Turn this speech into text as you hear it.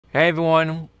Hey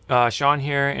everyone, Sean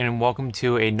here, and welcome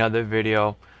to another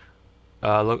video.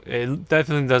 Look, it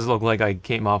definitely does look like I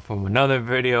came off from another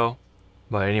video,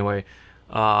 but anyway,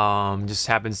 just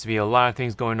happens to be a lot of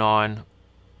things going on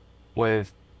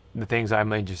with the things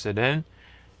I'm interested in,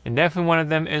 and definitely one of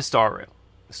them is Star Rail.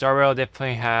 Star Rail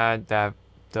definitely had the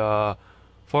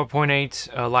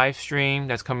 4.8 live stream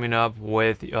that's coming up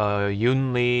with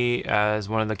Yoon Lee as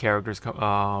one of the characters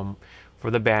for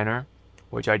the banner,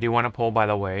 which I do want to pull, by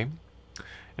the way.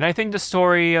 And I think the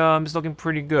story is looking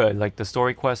pretty good. Like the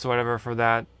story quest or whatever for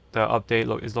that, the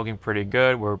update is looking pretty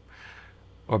good. We're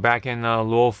back in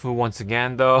Luofu once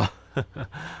again, though.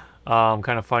 Kind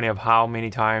of funny of how many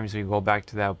times we go back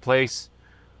to that place.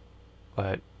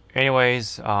 But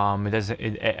anyways,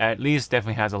 it at least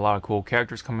definitely has a lot of cool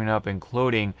characters coming up,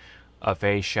 including a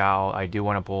Fei Xiao. I do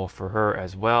want to pull for her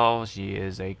as well. She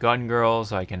is a gun girl,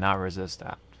 so I cannot resist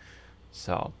that.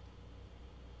 So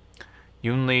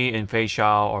Yoon Lee and Fei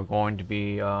Xiao are going to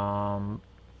be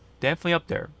definitely up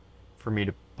there for me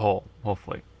to pull,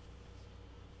 hopefully.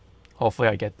 Hopefully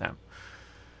I get them.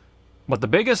 But the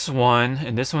biggest one,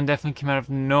 and this one definitely came out of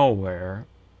nowhere,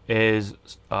 is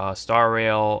Star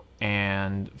Rail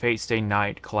and Fate Stay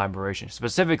Night collaboration.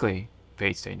 Specifically,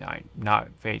 Fate Stay Night, not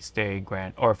Fate Stay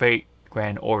Grand or Fate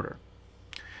Grand Order.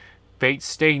 Fate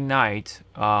Stay Night,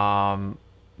 that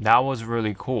was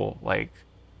really cool.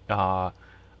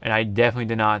 And I definitely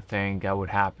did not think that would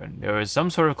happen. There was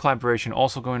some sort of collaboration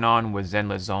also going on with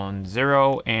Zenless Zone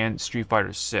Zero and Street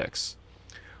Fighter 6.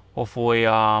 Hopefully,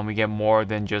 we get more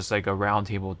than just like a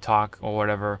roundtable talk or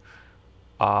whatever.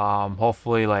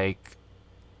 Hopefully, like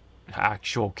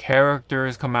actual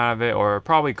characters come out of it, or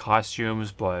probably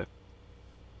costumes. But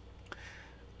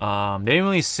they didn't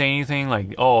really say anything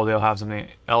like, oh, they'll have something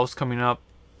else coming up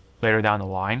later down the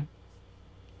line.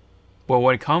 But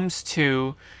when it comes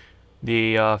to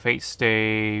the Fate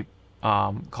Stay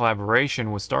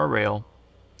collaboration with Star Rail,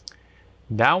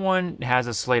 that one has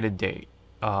a slated date,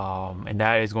 and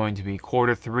that is going to be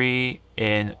Q3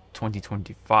 in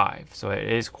 2025. So it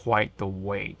is quite the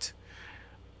wait.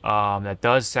 That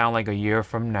does sound like a year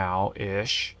from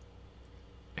now-ish,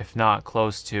 if not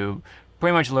close to,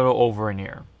 pretty much a little over a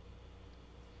year.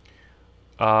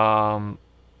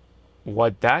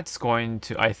 What that's going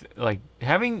to, like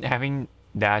having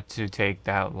that to take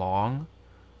that long,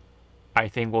 I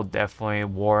think will definitely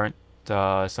warrant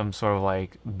some sort of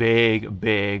like big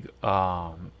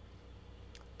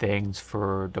things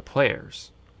for the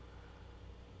players.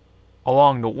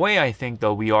 Along the way, I think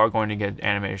though we are going to get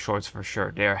animated shorts for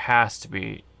sure. There has to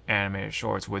be animated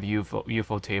shorts with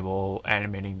UFO table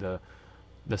animating the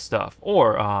stuff,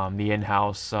 or the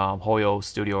in-house Hoyo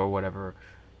studio or whatever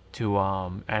to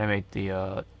animate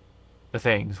the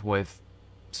things with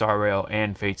Star Rail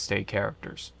and Fate Stay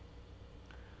characters.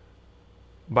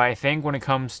 But I think when it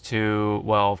comes to,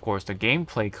 well, of course, the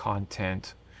gameplay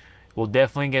content, we'll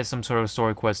definitely get some sort of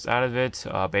story quest out of it.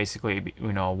 Basically,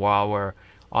 you know, while we're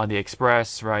on the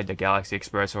Express, right, the Galaxy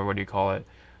Express, or what do you call it,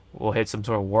 we'll hit some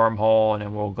sort of wormhole, and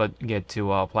then we'll get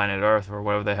to planet Earth, or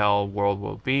whatever the hell world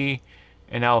will be,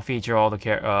 and that'll feature all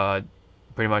the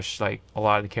pretty much like a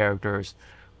lot of the characters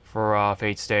for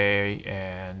Fate Stay,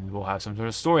 and we'll have some sort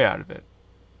of story out of it.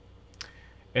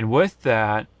 And with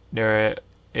that, there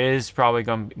is probably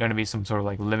going to be some sort of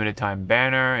like limited time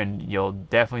banner, and you'll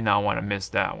definitely not want to miss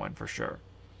that one for sure.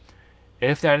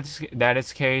 If that is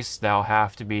the case, that'll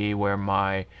have to be where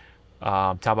my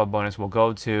top up bonus will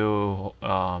go to,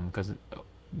 because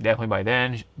definitely by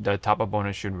then the top up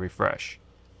bonus should refresh.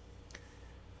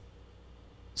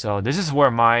 So this is where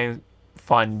my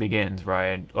fun begins,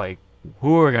 right? Like,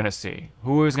 who are we gonna see?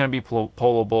 Who is gonna be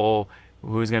pullable?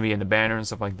 Who's gonna be in the banner and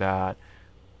stuff like that?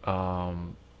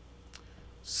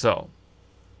 So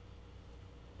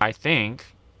I think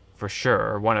for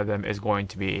sure one of them is going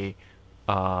to be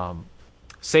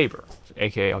Saber,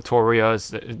 aka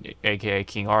Artorias, aka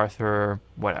King Arthur,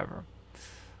 whatever.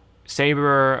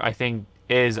 Saber, I think,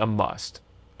 is a must.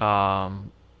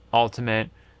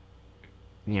 Ultimate,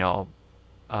 you know,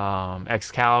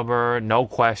 Excalibur, no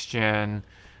question.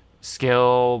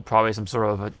 Skill, probably some sort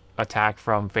of attack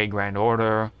from Fate Grand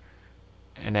Order,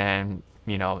 and then,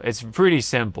 you know, it's pretty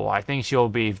simple. I think she'll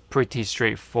be pretty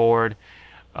straightforward.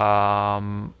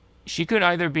 She could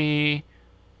either be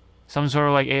some sort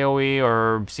of like AoE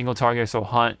or single target, so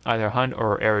either hunt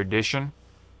or erudition.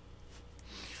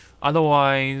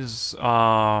 Otherwise,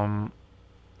 Archer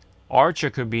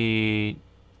could be,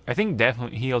 I think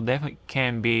he'll definitely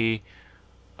can be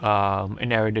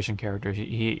an erudition character.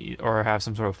 He or have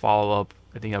some sort of follow up.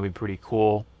 I think that'd be pretty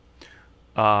cool.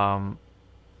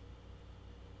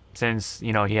 since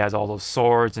you know he has all those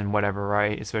swords and whatever,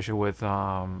 right? Especially with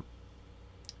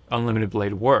Unlimited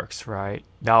Blade Works, right?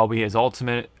 That'll be his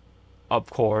ultimate, of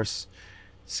course.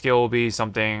 Skill will be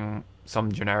some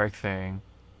generic thing.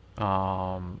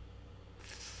 Um,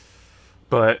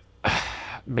 but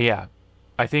but yeah,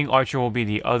 I think Archer will be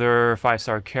the other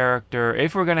 5-star character.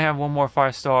 If we're gonna have one more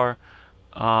 5-star,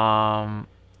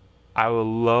 I would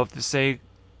love to say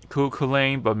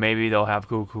Kulane, but maybe they'll have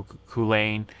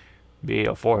Kulane be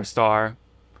a 4-star.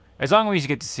 As long as you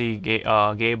get to see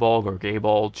Gaybulg or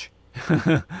Gaybulge,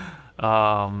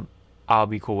 I'll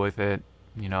be cool with it.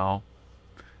 You know,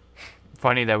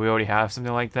 funny that we already have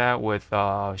something like that with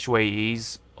Shui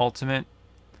Yi's ultimate.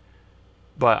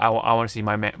 But I want to see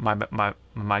my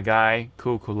guy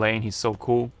Kulane. He's so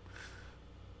cool.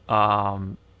 I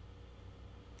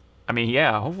mean,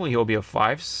 yeah, hopefully he'll be a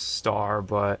 5-star,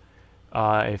 but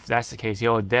if that's the case,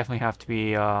 he'll definitely have to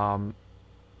be a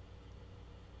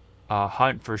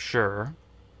Hunt for sure.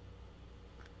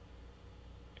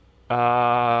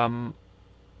 Oh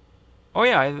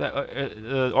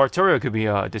yeah, Arturo could be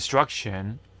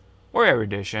Destruction or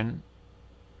Erudition,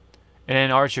 and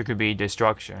then Archer could be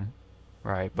Destruction,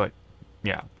 right? But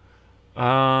yeah,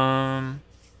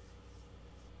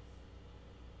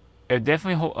 it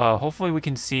definitely hopefully we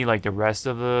can see like the rest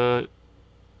of the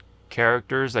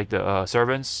characters, like the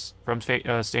servants from Stay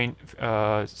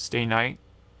Night,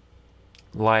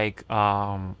 like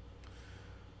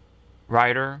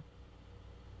Ryder,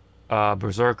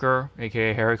 Berserker,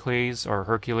 aka Heracles or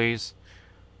Hercules,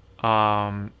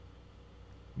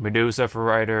 Medusa for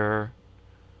Ryder,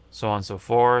 so on and so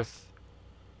forth.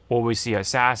 Will we see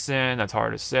Assassin? That's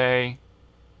hard to say.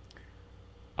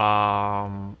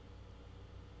 I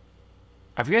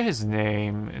forget his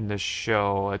name in the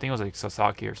show. I think it was like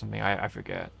Sasaki or something. I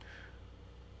forget.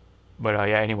 But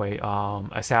yeah, anyway,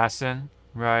 Assassin,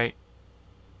 right?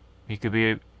 He could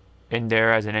be in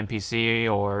there as an NPC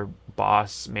or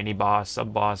boss, mini boss,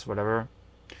 sub boss, whatever.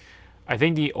 I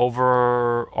think the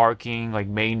overarching like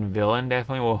main villain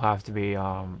definitely will have to be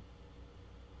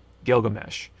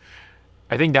Gilgamesh.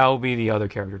 I think that will be the other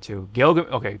character too.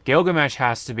 Gilgamesh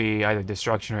has to be either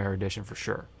Destruction or Erudition for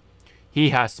sure. He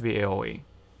has to be AoE,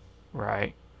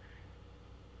 right?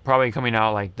 Probably coming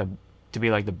out like to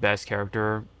be like the best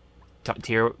character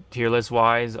tier list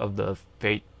wise of the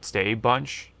Fate Stay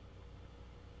bunch.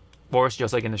 Of course,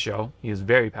 just like in the show, he is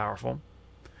very powerful.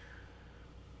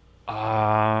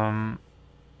 But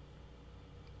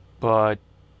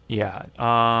yeah,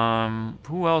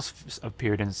 who else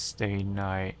appeared in Stay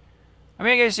Night? I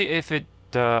mean, I guess if it,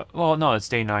 well, no, it's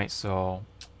Stay Night, so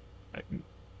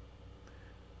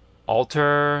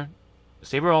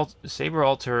Saber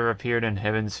Alter appeared in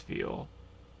Heaven's Feel,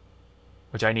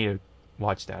 which I need to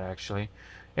watch that actually.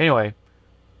 Anyway,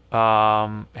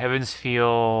 Heaven's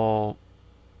Feel.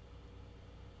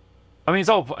 I mean, it's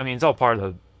all part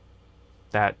of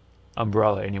that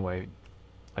umbrella anyway.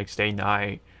 Like Stay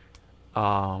Night,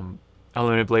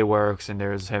 Unlimited Blade Works, and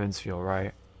there's Heaven's Feel,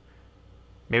 right?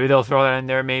 Maybe they'll throw that in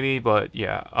there, maybe, but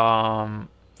yeah.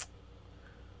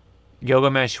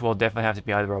 Gilgamesh will definitely have to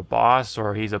be either a boss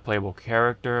or he's a playable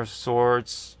character of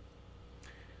sorts.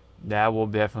 That will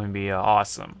definitely be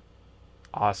awesome.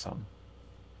 Awesome.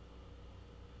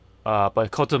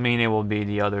 But Kotomine will be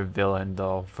the other villain,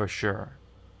 though, for sure.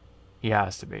 He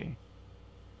has to be.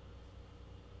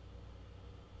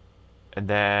 And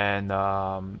then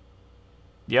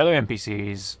the other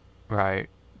NPCs, right,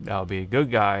 that'll be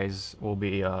good guys, will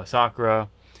be Sakura,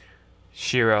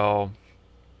 Shiro,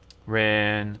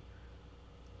 Rin.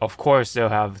 Of course, they'll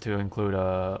have to include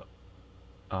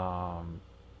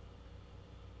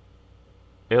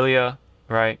Ilya,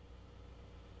 right?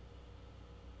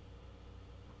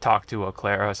 Talk to a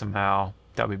Clara somehow.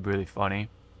 That'd be really funny.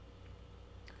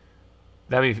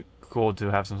 That'd be cool to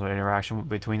have some sort of interaction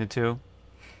between the two.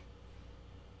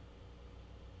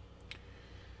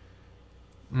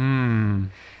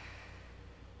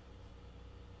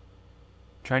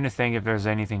 Trying to think if there's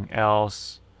anything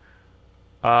else.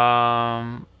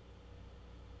 Oh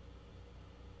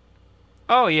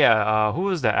yeah, who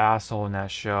was the asshole in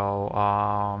that show?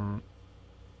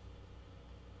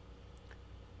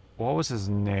 What was his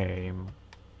name?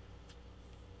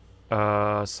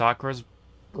 Sakura's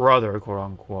brother, quote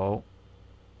unquote.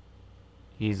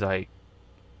 He's like,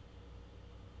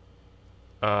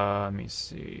 let me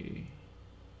see.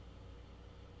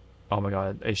 Oh my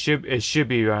god, it should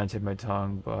be right on the tip of my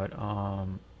tongue, but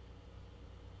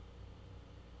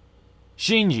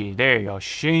Shinji, there you go,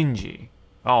 Shinji.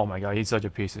 Oh my god, he's such a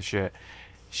piece of shit.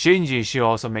 Shinji should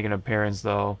also make an appearance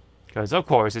though, because of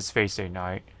course it's Fate Stay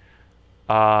Night.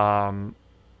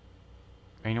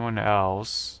 Anyone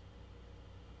else?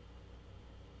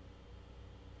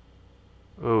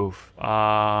 Oof.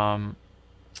 Oh,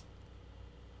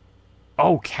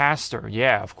 Castor.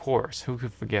 Yeah, of course. Who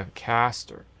could forget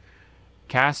Castor?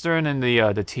 Castor and then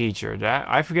the teacher. That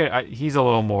I forget. He's a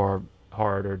little more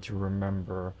harder to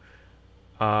remember.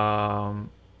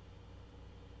 Um,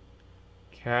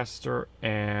 Castor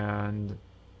and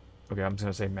okay, I'm just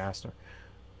gonna say Master.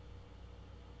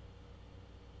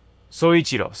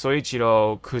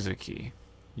 Soichiro Kuzuki.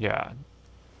 Yeah.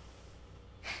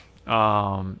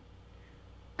 Um,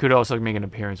 could also make an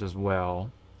appearance as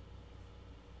well.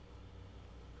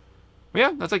 But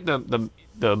yeah, that's like the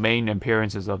main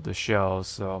appearances of the show.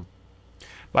 So,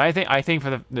 but I think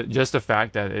for just the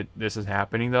fact that this is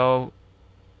happening though,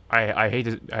 I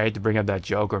hate to bring up that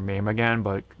joke or meme again,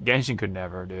 but Genshin could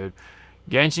never, dude.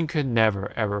 Genshin could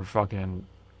never ever fucking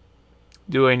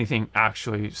do anything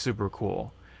actually super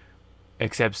cool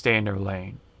except stay in their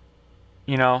lane.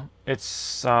 You know,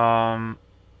 it's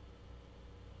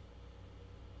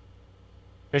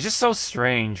just so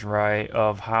strange, right?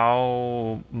 Of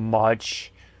how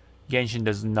much Genshin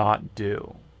does not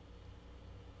do.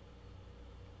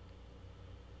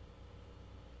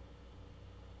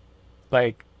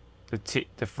 Like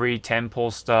the free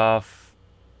temple stuff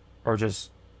or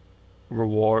just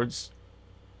rewards.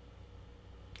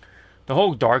 The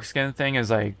whole dark skin thing is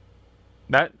like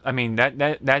that. I mean that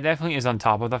definitely is on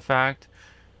top of the fact,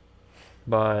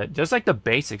 but just like the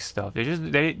basic stuff, they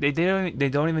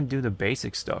don't even do the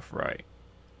basic stuff right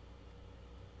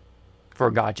for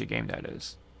a gacha game. That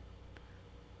is.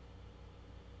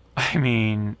 I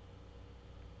mean,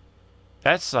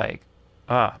 that's like,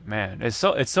 ah man, it's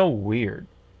so weird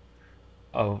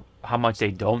of how much they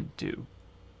don't do.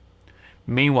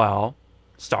 Meanwhile,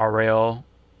 Star Rail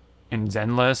and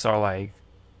Zenless are like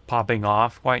popping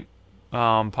off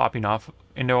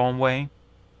in their own way.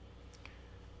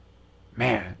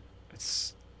 Man,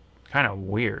 it's kind of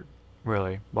weird,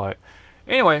 really. But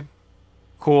anyway,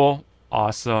 cool,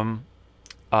 awesome.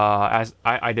 As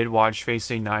I did watch Fate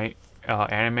Stay Night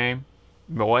anime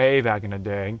way back in the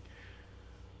day.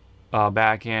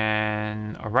 Back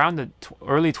in around the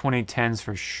early 2010s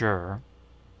for sure.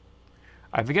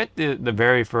 I forget the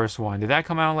very first one. Did that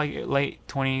come out like late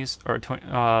 20s or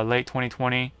late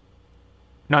 2020?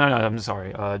 No. I'm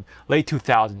sorry. Late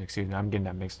 2000s. Excuse me. I'm getting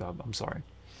that mixed up. I'm sorry.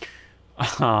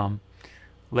 Um,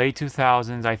 late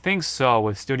 2000s. I think so.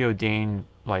 With Studio Dean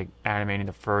like animating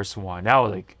the first one. That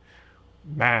was like,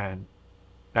 man,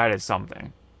 that is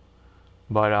something.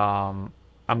 But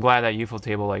I'm glad that Youthful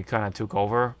Table like kind of took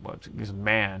over. But because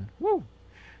man, woo,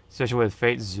 especially with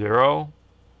Fate Zero,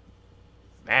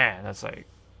 man, that's like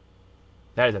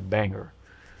that is a banger.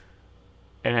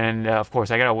 And then of course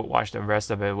I gotta watch the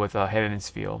rest of it with Heaven's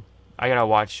Feel. I gotta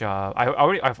watch.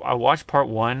 I watched part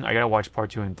one. I gotta watch part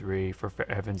two and three for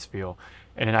Heaven's Feel,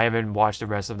 and then I haven't watched the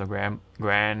rest of the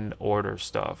Grand Order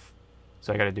stuff.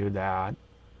 So I gotta do that.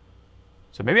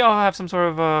 So maybe I'll have some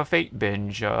sort of Fate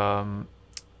binge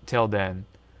till then,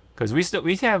 because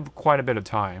we have quite a bit of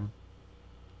time.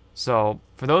 So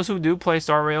for those who do play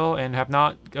Star Rail and have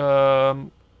not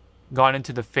gone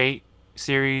into the Fate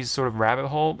series sort of rabbit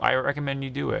hole, I recommend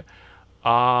you do it.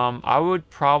 I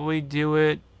would probably do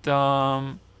it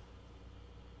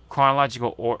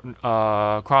chronological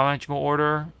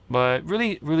order, but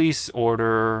really release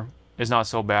order is not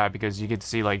so bad because you get to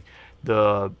see like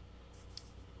the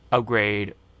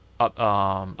upgrade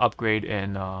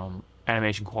in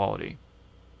animation quality.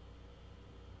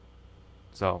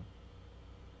 So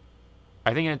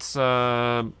I think it's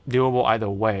doable either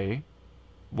way.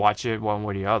 Watch it one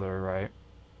way or the other, right?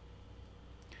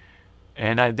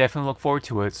 And I definitely look forward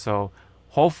to it. So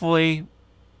hopefully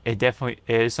it definitely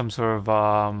is some sort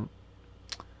of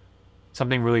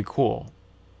something really cool,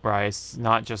 right? It's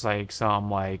not just like some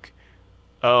like,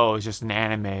 oh, it's just an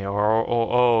anime, or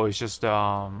oh, it's just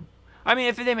I mean,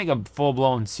 if they make a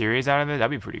full-blown series out of it,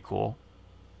 that'd be pretty cool.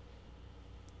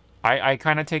 I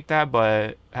kind of take that,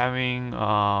 but having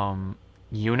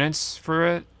units for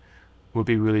it would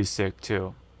be really sick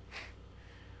too.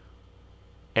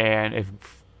 And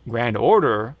if Grand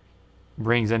Order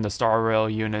brings in the Star Rail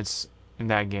units in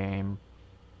that game,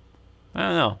 I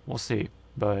don't know. We'll see.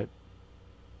 But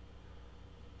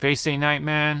Fate Stay Night,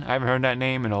 man, I haven't heard that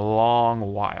name in a long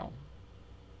while.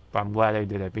 But I'm glad they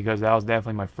did it because that was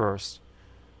definitely my first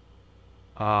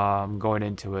going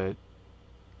into it.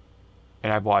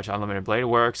 And I've watched Unlimited Blade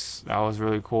Works. That was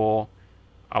really cool.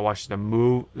 I watched I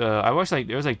watched like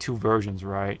there was like two versions,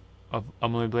 right, of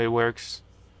Unlimited Blade Works.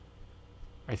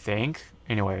 I think.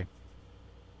 Anyway.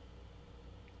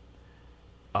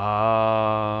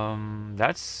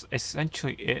 That's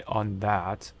essentially it on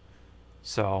that.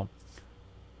 So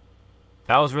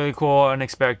that was really cool,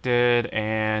 unexpected,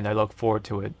 and I look forward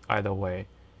to it either way.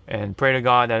 And pray to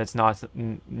God that it's not,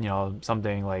 you know,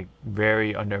 something like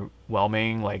very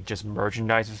underwhelming, like just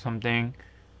merchandise or something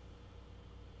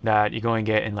that you're going to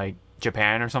get in like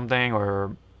Japan or something,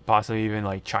 or possibly even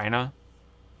like China.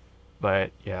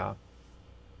 But yeah,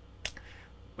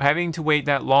 having to wait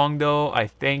that long though, I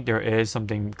think there is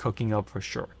something cooking up for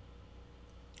sure.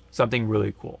 Something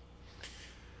really cool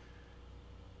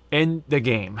in the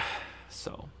game.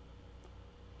 So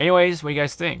anyways, what do you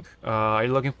guys think? Are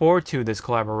you looking forward to this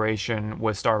collaboration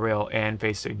with Star Rail and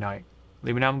Face Ignite?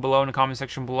 Leave it down below in the comment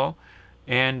section below.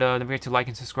 And don't forget to like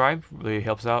and subscribe. It really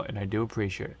helps out, and I do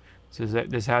appreciate it. So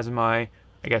this has my,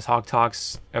 I guess, Hawk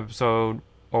Talks episode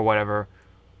or whatever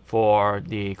for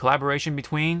the collaboration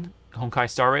between Honkai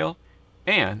Star Rail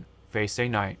and Face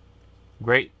Ignite.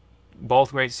 Great,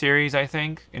 both great series, I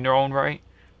think, in their own right,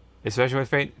 especially with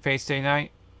Face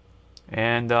Ignite.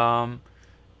 And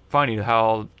funny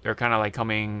how they're kind of like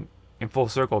coming in full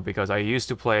circle, because I used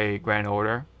to play Grand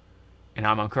Order, and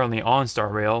I'm currently on Star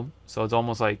Rail, so it's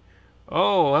almost like,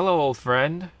 oh, hello, old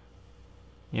friend,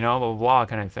 you know, blah blah, blah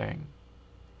kind of thing.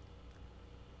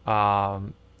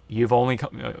 You've only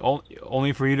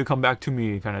only for you to come back to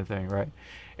me kind of thing, right?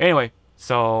 Anyway,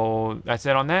 so that's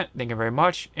it on that. Thank you very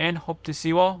much, and hope to see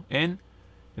you all in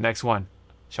the next one.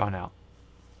 Sean out.